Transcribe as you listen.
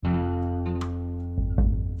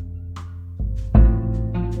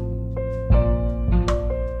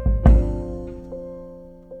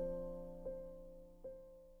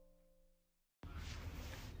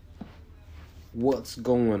What's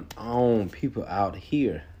going on, people out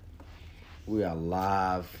here? We are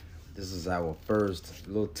live. This is our first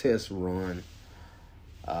little test run.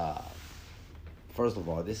 First of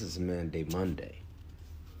all, this is Monday.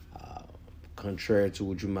 Contrary to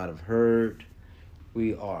what you might have heard,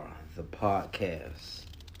 we are the podcast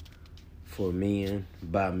for men,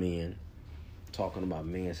 by men, talking about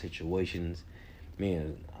men situations,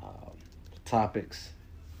 men topics,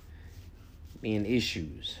 men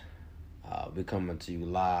issues. We're coming to you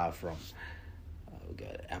live from we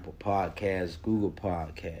got Apple Podcasts, Google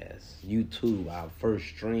Podcasts, YouTube, our first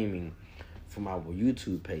streaming from our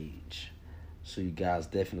YouTube page. So you guys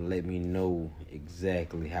definitely let me know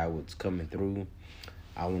exactly how it's coming through.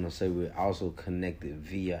 I want to say we're also connected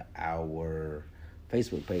via our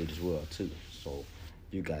Facebook page as well too. So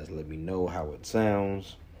you guys let me know how it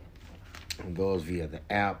sounds. And those via the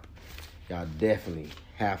app, y'all definitely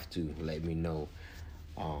have to let me know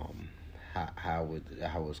how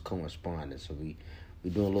it's corresponding. So we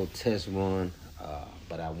doing a little test run,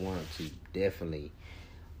 but I wanted to definitely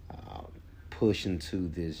push into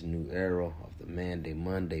this new era of the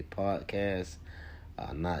Monday podcast,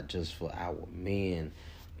 not just for our men,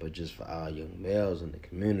 but just for our young males in the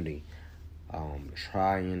community,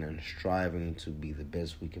 trying and striving to be the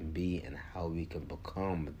best we can be and how we can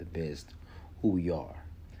become the best who we are.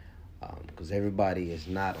 Because everybody is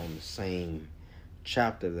not on the same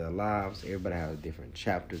chapter of their lives. Everybody has different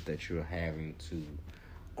chapters that you're having to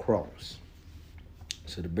cross.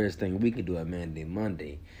 So the best thing we can do at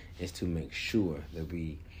Monday is to make sure that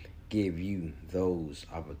we give you those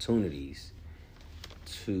opportunities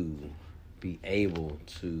to be able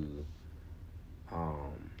to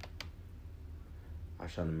I'm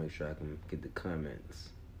trying to make sure I can get the comments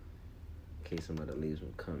in case somebody leaves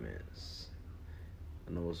some comments.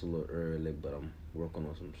 I know it's a little early, but I'm working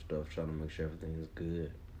on some stuff, trying to make sure everything is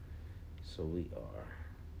good. So we are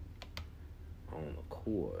on the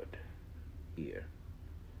cord here.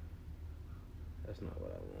 That's not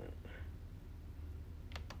what I want.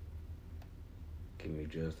 Give me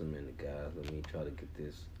just a minute, guys. Let me try to get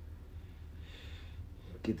this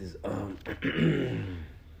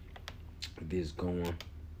this going.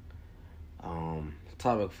 The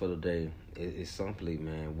topic for today is simply,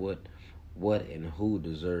 man, what and who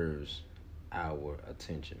deserves our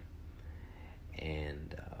attention.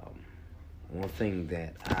 And one thing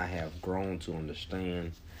that I have grown to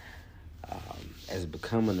understand as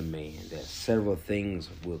becoming a man, that several things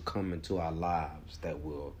will come into our lives that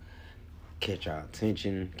will catch our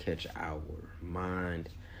attention, catch our mind,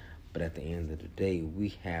 but at the end of the day,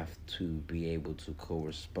 we have to be able to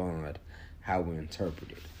correspond how we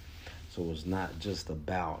interpret it. So it's not just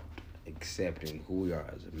about accepting who we are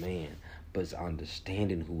as a man, but it's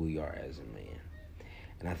understanding who we are as a man.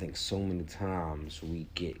 And I think so many times we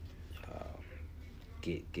get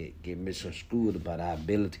misconstrued about our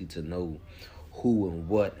ability to know who and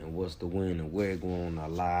what's the when and where it's going on in our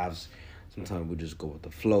lives. Sometimes we just go with the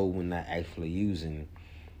flow. We're not actually using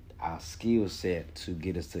our skill set to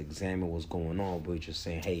get us to examine what's going on. We're just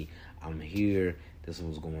saying, hey, I'm here, this is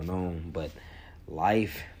what's going on. But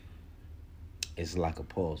life is like a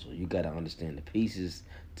puzzle. You got to understand the pieces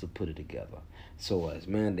to put it together. So as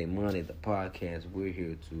Monday, the podcast, we're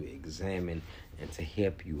here to examine and to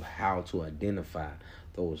help you how to identify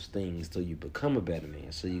those things so you become a better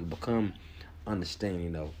man, so you become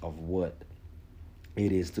understanding of what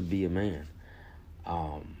it is to be a man.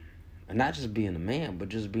 And not just being a man, but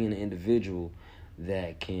just being an individual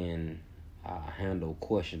that can handle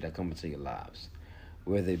questions that come into your lives,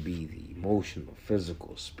 whether it be the emotional,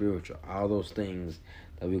 physical, spiritual, all those things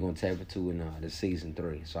that we're going to tap into in this season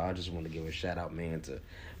 3. So I just want to give a shout out, man, to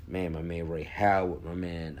my man Ray Howard, my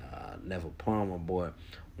man Neville Palmer, my boy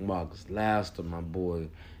Marcus Laster, my boy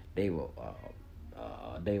David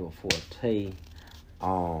Forte,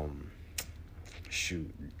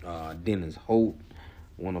 Dennis Holt,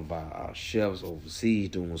 one of our chefs overseas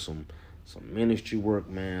doing some ministry work,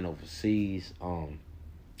 man, overseas.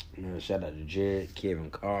 Man, shout out to Jared,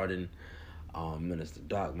 Kevin Carden, Minister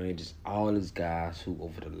Doc, man, just all these guys who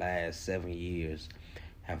over the last 7 years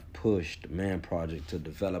have pushed the Man Project to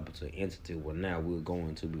develop into an entity where now we're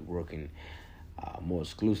going to be working more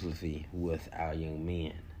exclusively with our young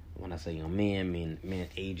men. When I say young men, I mean men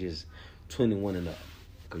ages 21 and up.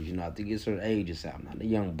 Because, you know, after you get certain ages, I'm not a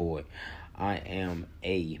young boy. I am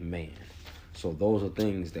a man. So those are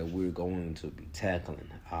things that we're going to be tackling.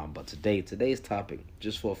 But today's topic,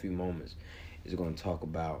 just for a few moments, is going to talk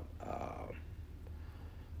about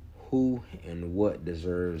who and what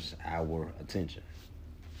deserves our attention.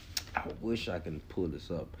 I wish I can pull this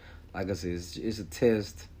up. Like I said, it's a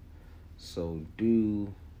test. So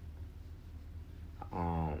do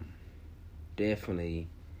Um, Definitely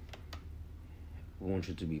want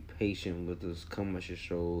you to be patient with us. Come at your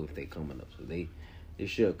show if they coming up. So they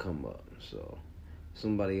should come up. So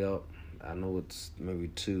somebody up. I know it's maybe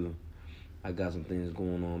two. I got some things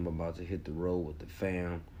going on. I'm about to hit the road with the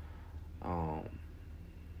fam. Um,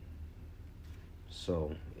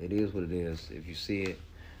 so it is what it is. If you see it,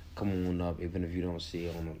 come on up. Even if you don't see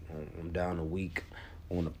it on down a week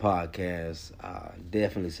on the podcast,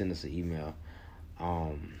 definitely send us an email.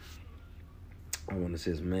 I want to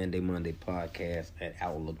say it's Monday Podcast at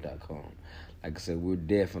Outlook.com. Like I said, we're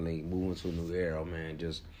definitely moving to a new era, man.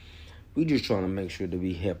 We just trying to make sure that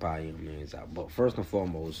we help our young men out. But first and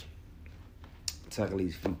foremost, tackle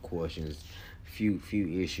these few questions, few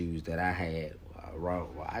issues that I had.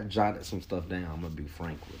 I jotted some stuff down. I'm gonna be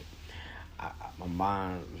frank with it. My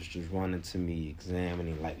mind was just running to me,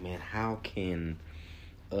 examining, like, man, how can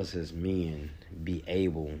us as men be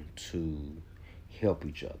able to help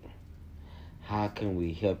each other? How can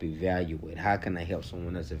we help evaluate? How can I help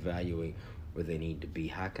someone else evaluate where they need to be?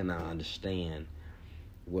 How can I understand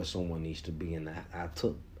where someone needs to be? And I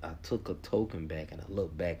took a token back, and I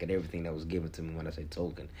looked back at everything that was given to me. When I say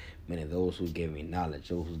token, meaning those who gave me knowledge,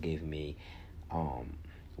 those who gave me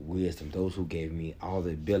wisdom, those who gave me all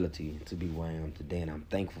the ability to be where I am today. And I'm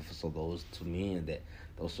thankful for those so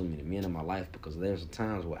many men in my life, because there's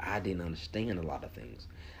times where I didn't understand a lot of things.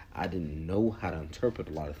 I didn't know how to interpret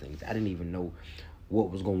a lot of things. I didn't even know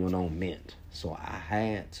what was going on meant. So I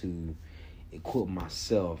had to equip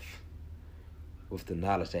myself with the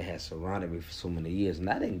knowledge that had surrounded me for so many years. And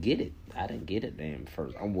I didn't get it. Damn,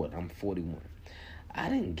 first. I'm 41. I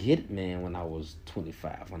didn't get it, man, when I was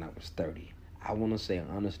 25, when I was 30. I want to say I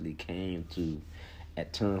honestly came to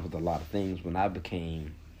at terms with a lot of things when I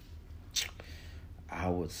became, I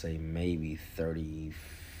would say maybe 30,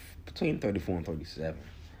 between 34 and 37.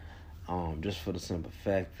 Just for the simple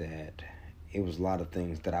fact that it was a lot of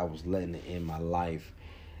things that I was letting in my life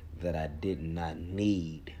that I did not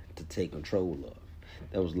need to take control of.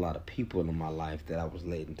 There was a lot of people in my life that I was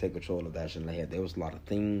letting take control of that I shouldn't have. There was a lot of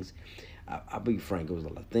things, I'll be frank, it was a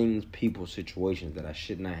lot of things, people, situations that I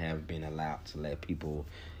should not have been allowed to let people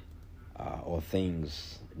or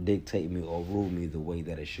things dictate me or rule me the way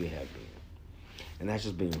that it should have been. And that's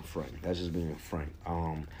just being frank.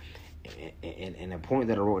 And the point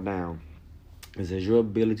that I wrote down is that your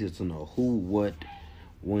ability to know who, what,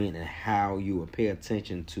 when, and how you will pay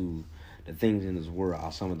attention to the things in this world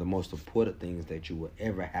are some of the most important things that you will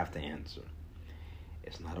ever have to answer.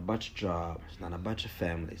 It's not about your job. It's not about your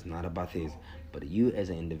family. It's not about this. But you as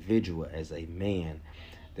an individual, as a man,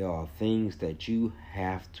 there are things that you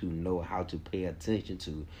have to know how to pay attention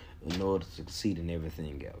to in order to succeed in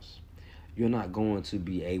everything else. You're not going to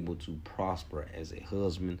be able to prosper as a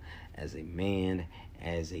husband, as a man,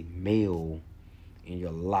 as a male in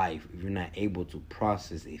your life if you're not able to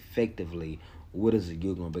process effectively what is it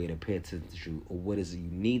you're going to be able to pay attention to, or what is it you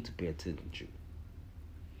need to pay attention to.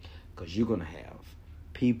 Because you're going to have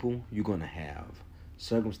people, you're going to have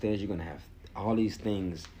circumstances, you're going to have all these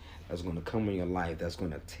things that's going to come in your life that's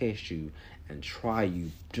going to test you and try you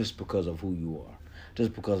just because of who you are.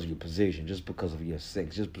 Just because of your position, just because of your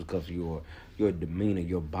sex, just because of your demeanor.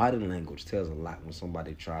 Your body language tells a lot when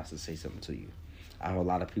somebody tries to say something to you. I have a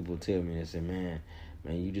lot of people tell me, they say, man,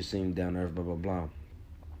 you just seem down to earth, blah, blah, blah.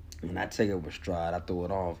 And I take it with stride. I throw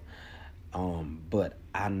it off. But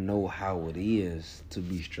I know how it is to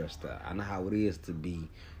be stressed out. I know how it is to be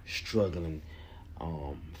struggling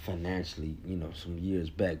financially, some years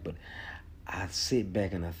back. But I sit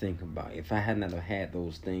back and I think about if I had not have had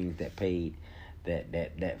those things that paid,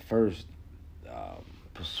 that first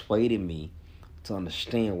persuaded me to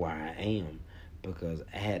understand where I am, because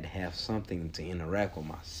I had to have something to interact with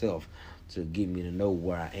myself to get me to know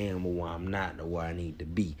where I am or where I'm not or where I need to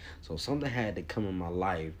be. So something had to come in my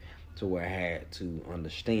life to where I had to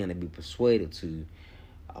understand and be persuaded to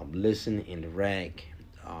listen, interact,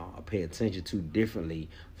 pay attention to differently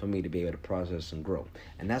for me to be able to process and grow.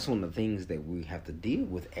 And that's one of the things that we have to deal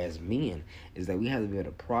with as men, is that we have to be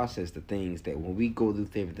able to process the things that when we go through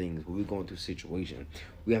different things, when we're going through situations,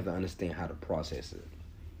 we have to understand how to process it.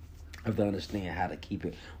 Have to understand how to keep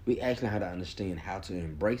it. We actually have to understand how to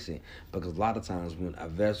embrace it, because a lot of times when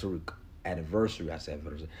adversity,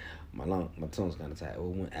 my tongue's kind of tired. Well,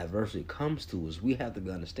 when adversity comes to us, we have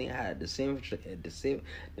to understand how to differentiate.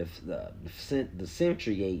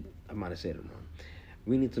 I might have said it wrong.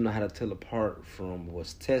 We need to know how to tell apart from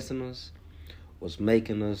what's testing us, what's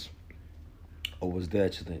making us, or what's there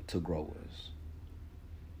to grow us.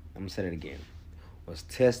 I'm gonna say that again. What's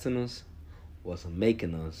testing us, what's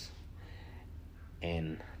making us,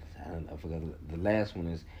 and I forgot the last one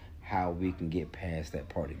is how we can get past that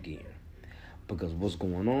part again. Because what's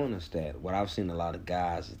going on is that what I've seen a lot of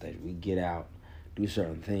guys is that we get out, do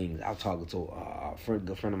certain things. I was talking to a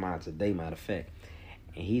good friend of mine today, matter of fact,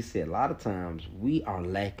 and he said a lot of times we are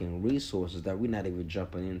lacking resources that we're not even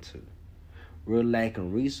jumping into. We're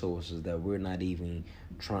lacking resources that we're not even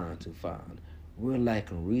trying to find. We're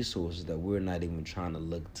lacking resources that we're not even trying to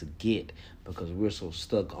look to get because we're so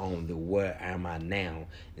stuck on the where am I now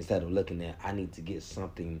instead of looking at I need to get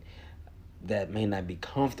something that may not be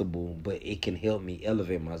comfortable, but it can help me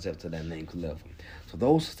elevate myself to that next level. So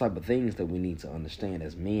those type of things that we need to understand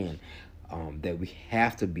as men, that we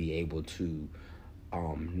have to be able to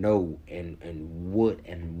know and what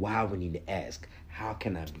and why we need to ask, how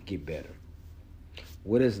can I get better?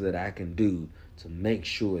 What is it that I can do to make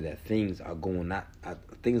sure that things are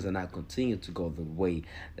not continuing to go the way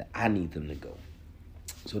that I need them to go?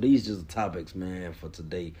 So these are just the topics, man, for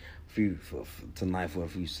today, for tonight, for a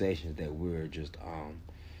few sessions that we're just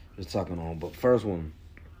talking on. But first one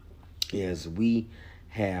is we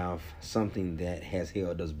have something that has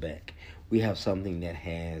held us back. We have something that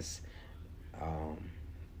has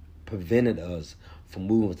prevented us from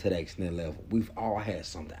moving to the next level. We've all had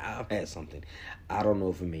something. I've had something. I don't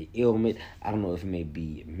know if it may be ailment. I don't know if it may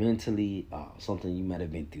be mentally, something you might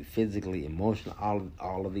have been through physically, emotionally,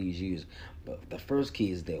 all of these years. But the first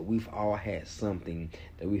key is that we've all had something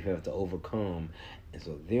that we've had to overcome. And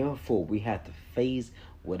so therefore, we have to face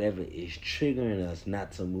whatever is triggering us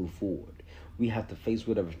not to move forward. We have to face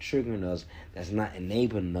whatever's triggering us that's not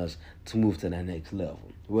enabling us to move to that next level.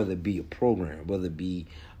 Whether it be a program, whether it be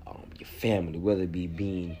your family, whether it be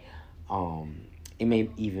being, it may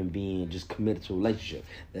even being just committed to a relationship.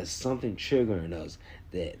 There's something triggering us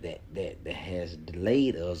that has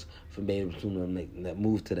delayed us from being able to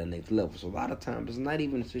move to that next level. So a lot of times it's not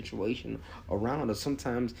even a situation around us.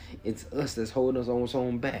 Sometimes it's us that's holding us on its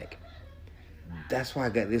own back. That's why I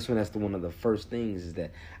got this one. That's one of the first things is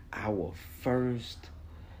that our first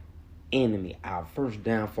enemy, our first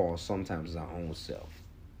downfall sometimes is our own self.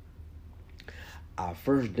 Our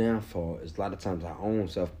first downfall is a lot of times our own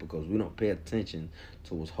self because we don't pay attention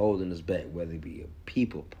to what's holding us back, whether it be a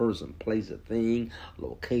people, person, place, a thing,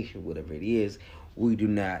 location, whatever it is. We do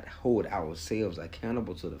not hold ourselves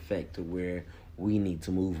accountable to the fact to where we need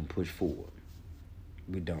to move and push forward.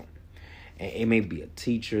 We don't. And it may be a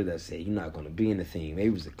teacher that said you're not going to be in the thing. Maybe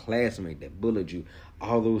it was a classmate that bullied you.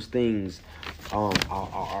 All those things are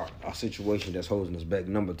a situation that's holding us back.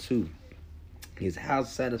 Number two is how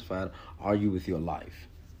satisfied are you with your life?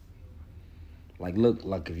 Like, look,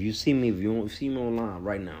 like if you see me online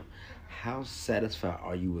right now, how satisfied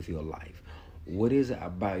are you with your life? What is it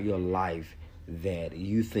about your life that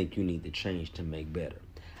you think you need to change to make better?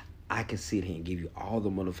 I can sit here and give you all the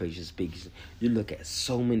motivation speakers. You look at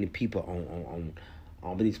so many people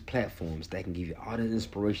on these platforms that can give you all this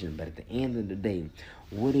inspiration, but at the end of the day,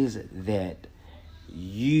 what is it that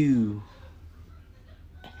you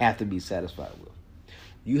have to be satisfied with?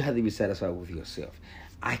 You have to be satisfied with yourself.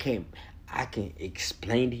 I can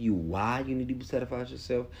explain to you why you need to be satisfied with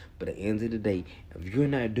yourself, but at the end of the day, if you're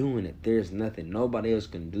not doing it, there's nothing nobody else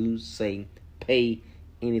can do, say, pay,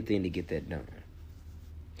 anything to get that done.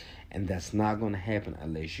 And that's not going to happen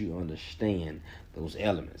unless you understand those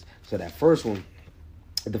elements. So the first one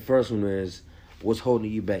is what's holding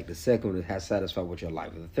you back. The second one is how satisfied with your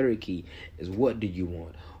life. And the third key is what do you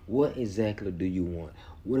want? What exactly do you want?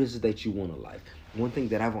 What is it that you want in life? One thing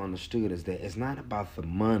that I've understood is that it's not about the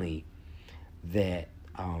money that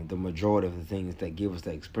the majority of the things that give us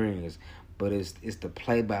the experience, but it's the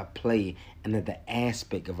play-by-play and the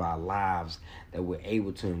aspect of our lives that we're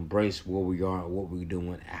able to embrace where we are and what we're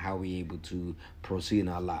doing and how we're able to proceed in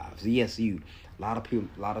our lives. Yes, a lot of people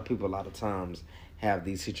a lot of times have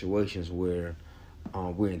these situations where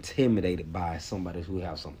we're intimidated by somebody who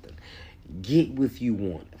has something. Get what you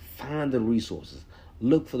want. Find the resources.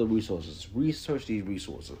 Look for the resources. Research these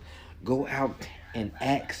resources. Go out and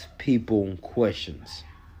ask people questions.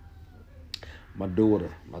 My daughter,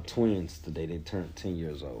 my twins today, they turned 10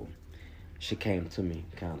 years old. She came to me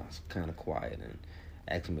kind of quiet and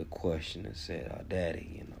asked me a question and said,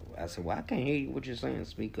 Daddy, I said, well, I can't hear you. What you're saying?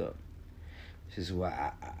 Speak up. She said,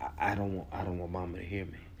 well, I don't want Mama to hear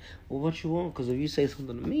me. Well, what you want? Because if you say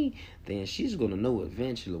something to me, then she's going to know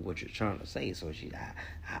eventually what you're trying to say. So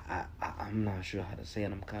I'm not sure how to say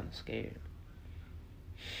it. I'm kind of scared.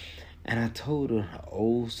 And I told her an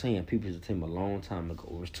old saying people used to tell me a long time ago.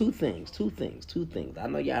 It was two things. I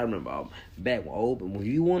know y'all remember back when old, but when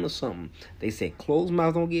you wanted something, they said closed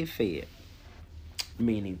mouths don't get fed.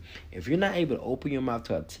 Meaning, if you're not able to open your mouth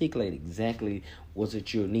to articulate exactly what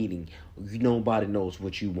it you're needing, nobody knows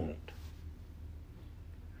what you want.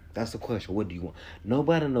 That's the question. What do you want?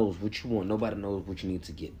 Nobody knows what you want. Nobody knows what you need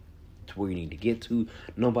to get to where you need to get to.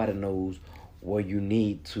 Nobody knows where you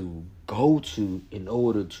need to go to in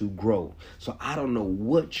order to grow. So I don't know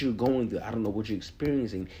what you're going through. I don't know what you're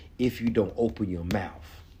experiencing if you don't open your mouth.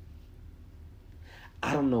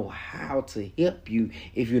 I don't know how to help you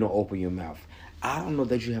if you don't open your mouth. I don't know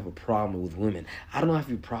that you have a problem with women. I don't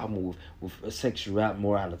have a problem with sexual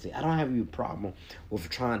morality. I don't have a problem with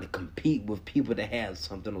trying to compete with people that have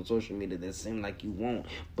something on social media that seem like you want,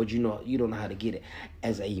 but you don't know how to get it.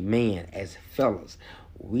 As a man, as fellas,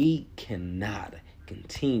 we cannot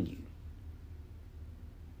continue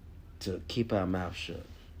to keep our mouth shut.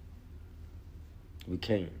 We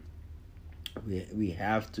can't. We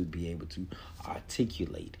have to be able to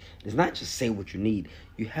articulate. It's not just say what you need.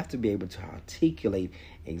 You have to be able to articulate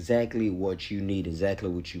exactly what you need, exactly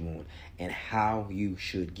what you want, and how you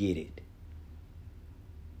should get it.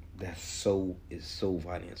 Is so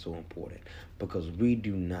vital and so important, because we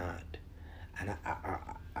do not. And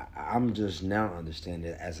I'm just now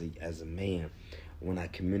understanding as a man when I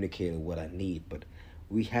communicate what I need. But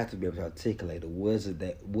we have to be able to articulate it. What is it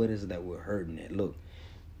that we're hurting at? Look.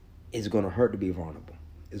 It's going to hurt to be vulnerable.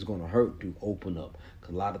 It's going to hurt to open up.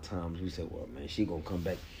 Because a lot of times we say, well, man, she going to come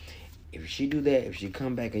back. If she do that, if she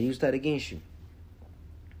come back and use that against you,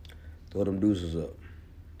 throw them deuces up.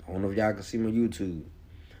 I don't know if y'all can see my YouTube.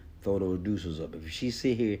 Throw those deuces up. If she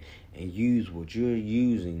sit here and use what you're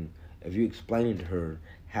using, if you're explaining to her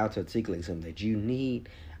how to articulate something that you need,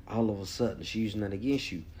 all of a sudden she's using that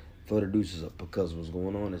against you, throw the deuces up. Because what's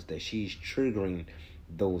going on is that she's triggering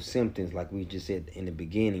those symptoms, like we just said in the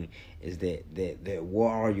beginning, is that where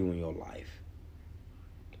are you in your life?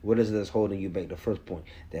 What is it that's holding you back? The first point,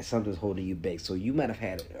 that something's holding you back. So you might have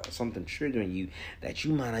had something triggering you that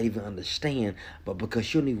you might not even understand, but because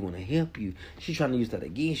she don't even want to help you, she's trying to use that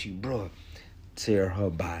against you, bro. Tear her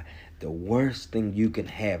by. The worst thing you can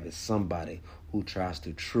have is somebody who tries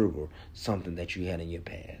to trigger something that you had in your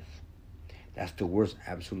past. That's the worst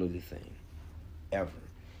absolutely thing ever.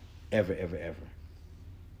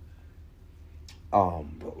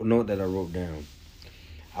 Note that I wrote down.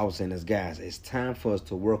 I was saying this, guys, it's time for us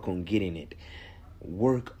to work on getting it.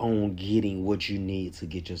 Work on getting what you need to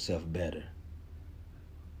get yourself better.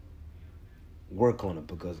 Work on it,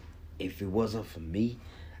 because if it wasn't for me,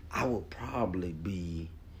 I would probably be,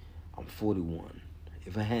 I'm 41.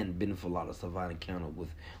 If it hadn't been for a lot of stuff I encountered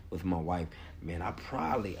with my wife, man, I'd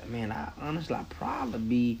probably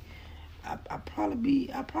be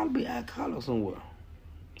alcoholic somewhere.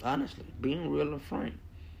 Honestly, being real and frank.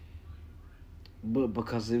 But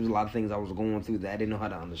because there was a lot of things I was going through that I didn't know how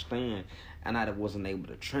to understand, and I wasn't able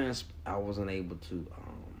to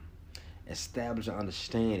establish an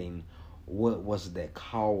understanding what was that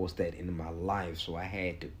caused that in my life. So I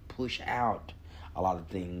had to push out a lot of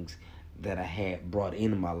things that I had brought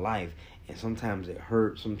into my life, and sometimes it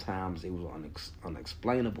hurt, sometimes it was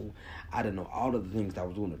unexplainable. I didn't know all of the things that I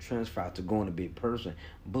was doing to transfer to growing a big person.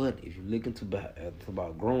 But if you look into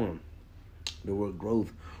about growing, the word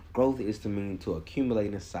growth is to mean to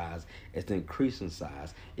accumulate in size, it's to increase in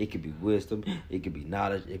size. It could be wisdom, it could be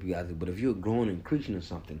knowledge, it could be other. But if you're growing and increasing in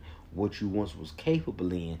something, what you once was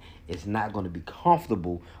capable in, it's not going to be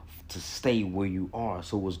comfortable to stay where you are.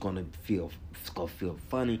 So it's going to feel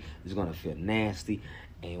funny, it's going to feel nasty.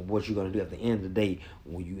 And what you're going to do at the end of the day,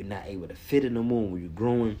 when you're not able to fit it no more, when you're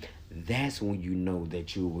growing, that's when you know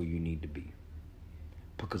that you're where you need to be.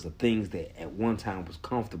 Because the things that at one time was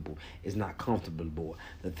comfortable is not comfortable anymore.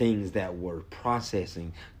 The things that were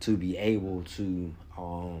processing to be able to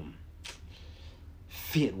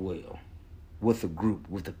fit well with the group,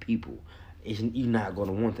 with the people, you're not going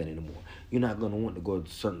to want that anymore. You're not going to want to go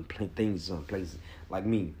to certain things, certain places. Like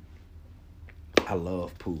me, I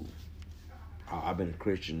love pool. I've been a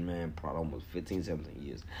Christian, man, probably almost 15, 17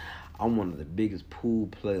 years. I'm one of the biggest pool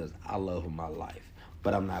players I love in my life.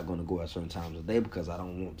 But I'm not going to go at certain times of the day because I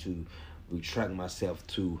don't want to retract myself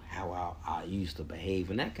to how I used to behave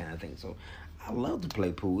and that kind of thing. So I love to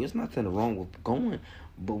play pool. There's nothing wrong with going.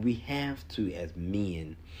 But we have to, as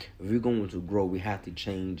men, if we're going to grow, we have to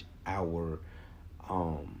change our word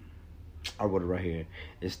right here.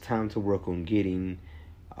 It's time to work on getting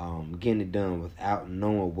it done without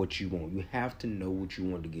knowing what you want. You have to know what you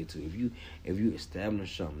want to get to. If you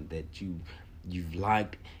establish something that you've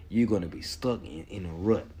liked, you're going to be stuck in a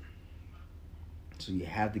rut. So you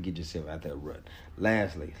have to get yourself out that rut.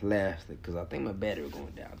 Lastly, because I think my battery is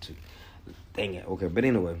going down too. Dang it. Okay, but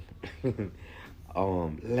anyway.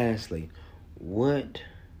 Lastly, what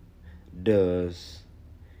does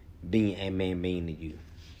being a man mean to you?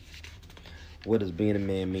 What does being a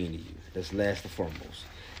man mean to you? That's last and foremost.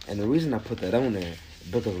 And the reason I put that on there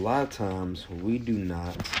Because a lot of times we do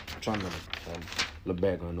not. I'm trying to look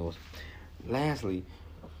back on those. Lastly,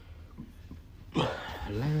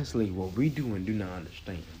 what we do and do not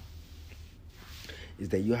understand is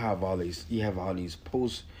that you have all these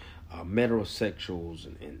post metrosexuals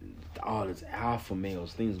and all these alpha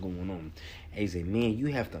males things going on. As a man, you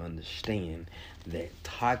have to understand that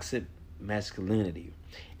toxic masculinity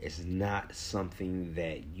is not something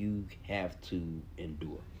that you have to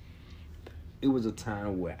endure. It was a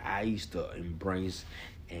time where I used to embrace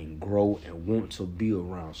and grow and want to be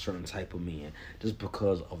around certain type of men just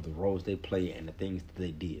because of the roles they play and the things that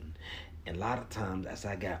they did. And a lot of times as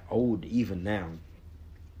I got older, even now,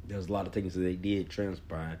 there's a lot of things that they did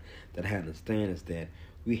transpire that I had to understand is that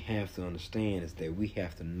we have to understand is that we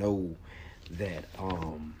have to know that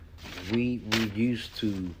we used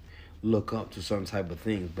to look up to some type of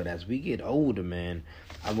things, but as we get older, man,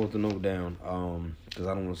 I want to note down because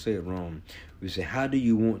I don't want to say it wrong. We say, how do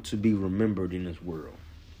you want to be remembered in this world?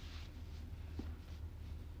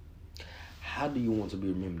 How do you want to be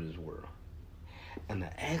remembered in this world? And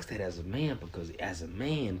I ask that as a man because as a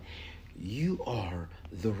man, you are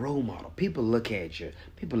the role model. People look at you.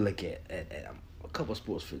 People look at a couple of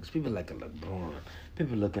sports figures. People look at LeBron.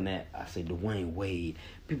 People looking at, I say, Dwayne Wade.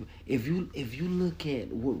 People, if you look at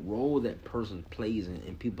what role that person plays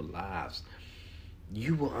in people's lives,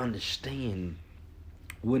 you will understand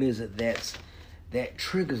what is it that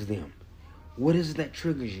triggers them. What is it that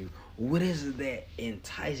triggers you? What is it that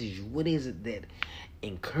entices you? What is it that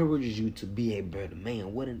encourages you to be a better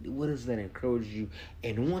man? What is that encourages you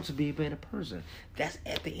and want to be a better person? That's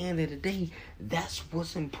at the end of the day, that's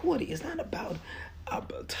what's important. It's not about a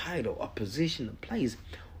title, a position, a place.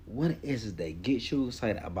 What is it that gets you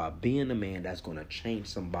excited about being a man that's going to change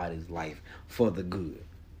somebody's life for the good,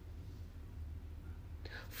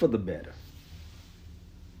 for the better?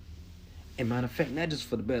 And matter of fact, not just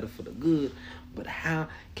for the better, for the good, but how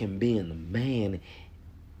can being a man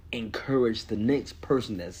encourage the next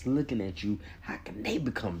person that's looking at you? How can they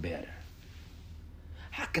become better?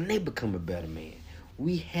 How can they become a better man?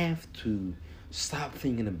 We have to stop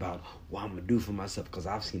thinking about what I'm going to do for myself, because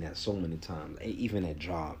I've seen that so many times, even at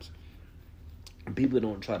jobs. People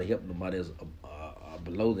don't try to help nobody else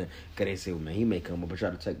below them because they say, well, man, he may come up and try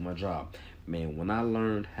to take my job. Man, when I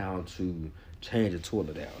learned how to change the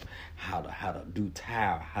toilet out, how to do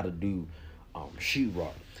tile, how to do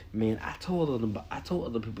sheetrock, man, I told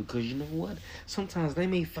other people because you know what? Sometimes they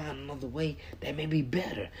may find another way that may be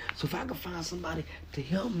better. So if I can find somebody to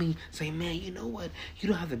help me, say, man, you know what? You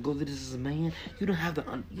don't have to go through this as a man. You don't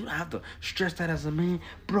have to stress that as a man,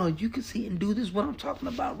 bro. You can see and do this. What I'm talking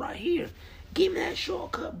about right here. Give me that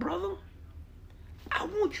shortcut, brother. I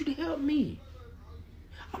want you to help me.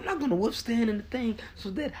 I'm not going to withstand anything so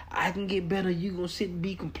that I can get better. You're going to sit and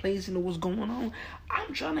be complacent of what's going on.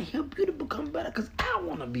 I'm trying to help you to become better because I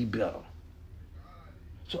want to be better.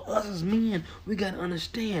 So us as men, we got to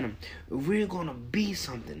understand if we're going to be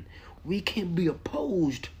something, we can't be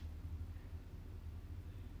opposed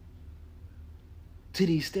to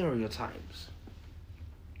these stereotypes.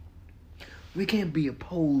 We can't be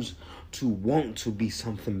opposed to want to be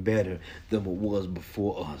something better than what was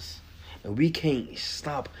before us. And we can't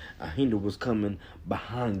stop a hinder what's coming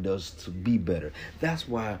behind us to be better. That's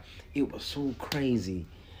why it was so crazy.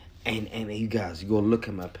 And you guys, you go look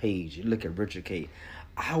at my page, you look at Richard K.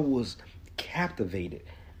 I was captivated.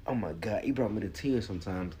 Oh my God, he brought me to tears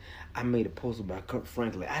sometimes. I made a post about Kurt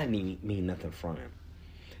Franklin. I didn't even mean nothing from him.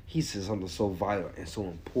 He said something so vital and so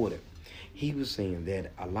important. He was saying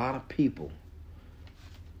that a lot of people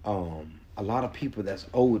that's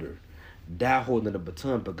older die holding the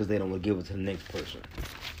baton because they don't want to give it to the next person.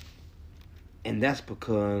 And that's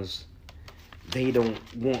because they don't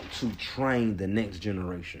want to train the next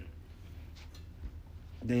generation.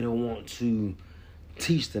 They don't want to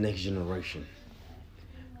teach the next generation.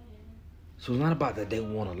 So it's not about that they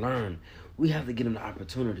want to learn. We have to give them the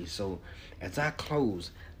opportunity. So as I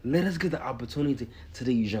close, let us give the opportunity to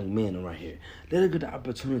these young men right here. Let us give the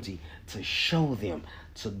opportunity to show them,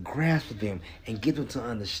 to grasp them, and get them to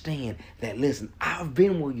understand that, listen, I've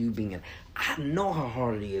been where you've been. I know how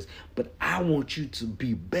hard it is, but I want you to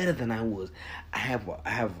be better than I was. I have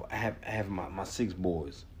my 6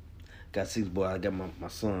 boys. Got 6 boys. I got my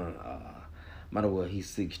son. Matter what, he's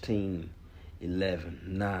 16, 11,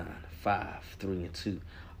 9, 5, 3, and 2.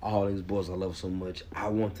 All these boys I love so much. I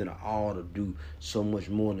want them all to do so much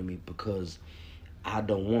more than me because I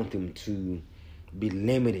don't want them to be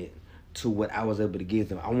limited to what I was able to give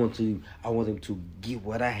them. I want them to get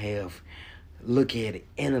what I have, look at it,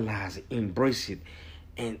 analyze it, embrace it,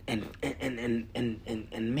 and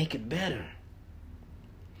make it better.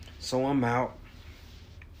 So I'm out.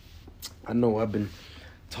 I know I've been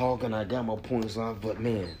talking, I got my points off, but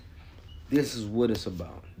man, this is what it's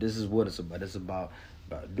about. This is what it's about. It's about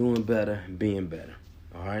doing better and being better.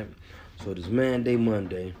 All right? So this Man Day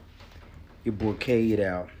Monday, your boy Cade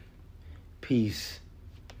out. Peace.